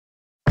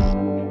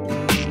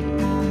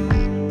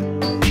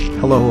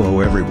Hello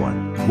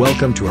everyone,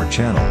 welcome to our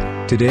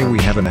channel. Today we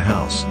have in the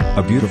house,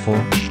 a beautiful,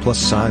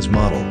 plus-size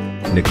model,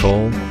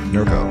 Nicole,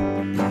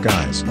 Nurko.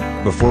 Guys,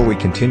 before we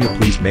continue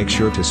please make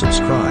sure to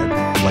subscribe,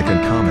 like and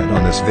comment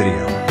on this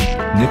video.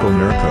 Nicole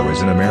Nurko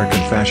is an American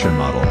fashion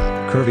model,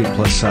 curvy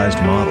plus-sized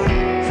model,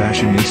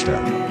 fashionista,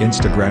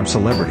 Instagram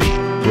celebrity,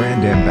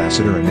 brand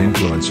ambassador and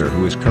influencer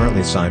who is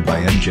currently signed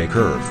by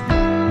Curve.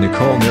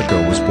 Nicole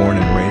Nurko was born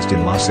and raised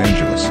in Los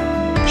Angeles.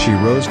 She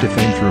rose to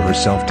fame through her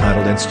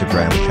self-titled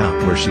Instagram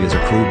account where she has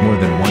accrued more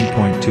than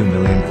 1.2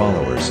 million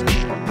followers.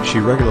 She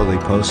regularly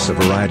posts a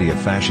variety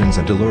of fashions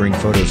and alluring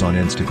photos on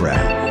Instagram.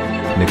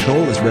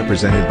 Nicole is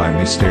represented by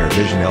Mr.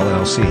 Vision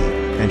LLC,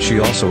 and she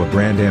also a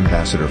brand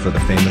ambassador for the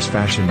famous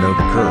fashion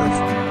Nurko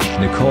Curve.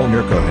 Nicole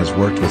Nurko has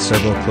worked with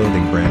several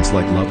clothing brands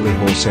like Lovely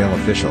Wholesale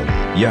Official,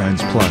 Yans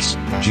Plus,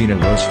 Gina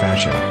Rose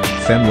Fashion,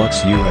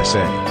 Femlux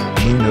USA,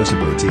 Lunosa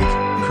Boutique,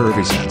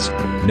 Curvy Sense,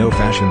 No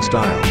Fashion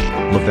Style,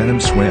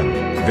 LaVenom Swim,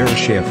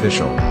 Versace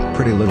Official,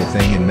 Pretty Little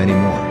Thing and many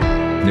more.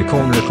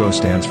 Nicole Nurko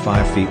stands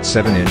 5 feet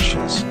 7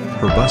 inches,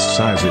 her bust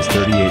size is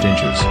 38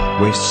 inches,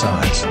 waist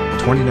size,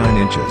 29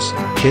 inches,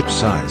 hip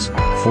size,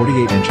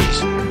 48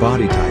 inches,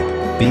 body type,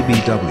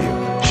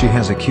 BBW, she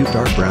has a cute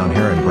dark brown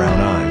hair and brown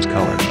eyes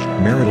color,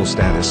 marital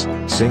status,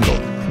 single,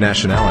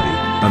 nationality,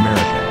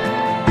 American.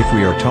 If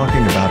we are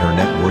talking about her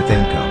net worth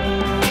income,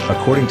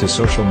 according to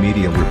social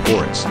media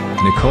reports,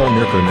 Nicole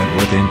Nurko net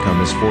worth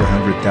income is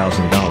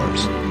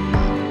 $400,000.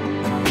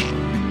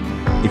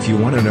 If you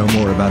want to know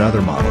more about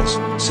other models,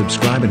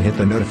 subscribe and hit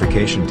the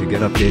notification to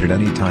get updated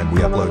anytime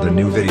we upload a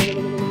new video.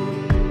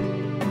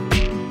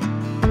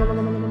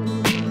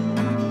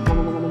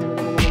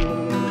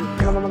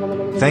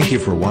 Thank you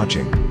for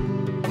watching.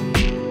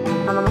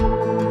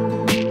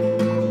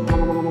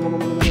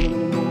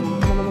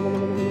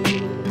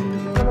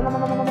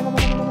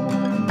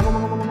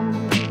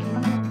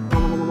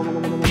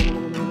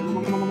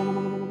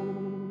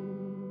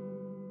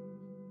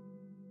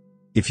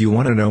 If you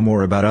want to know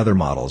more about other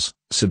models,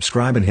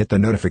 subscribe and hit the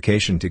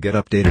notification to get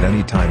updated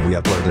anytime we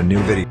upload a new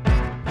video.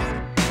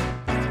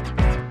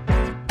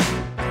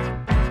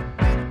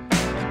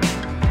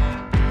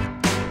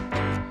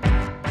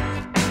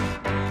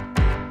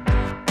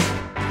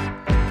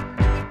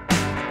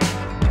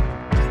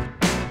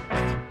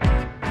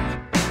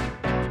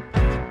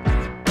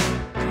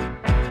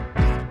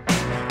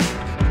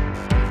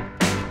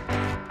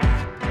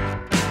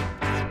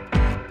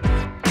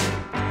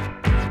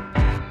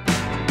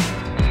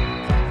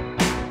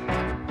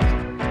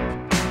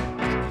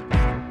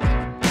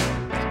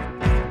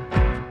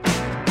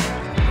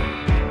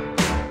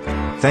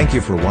 Thank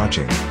you for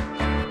watching.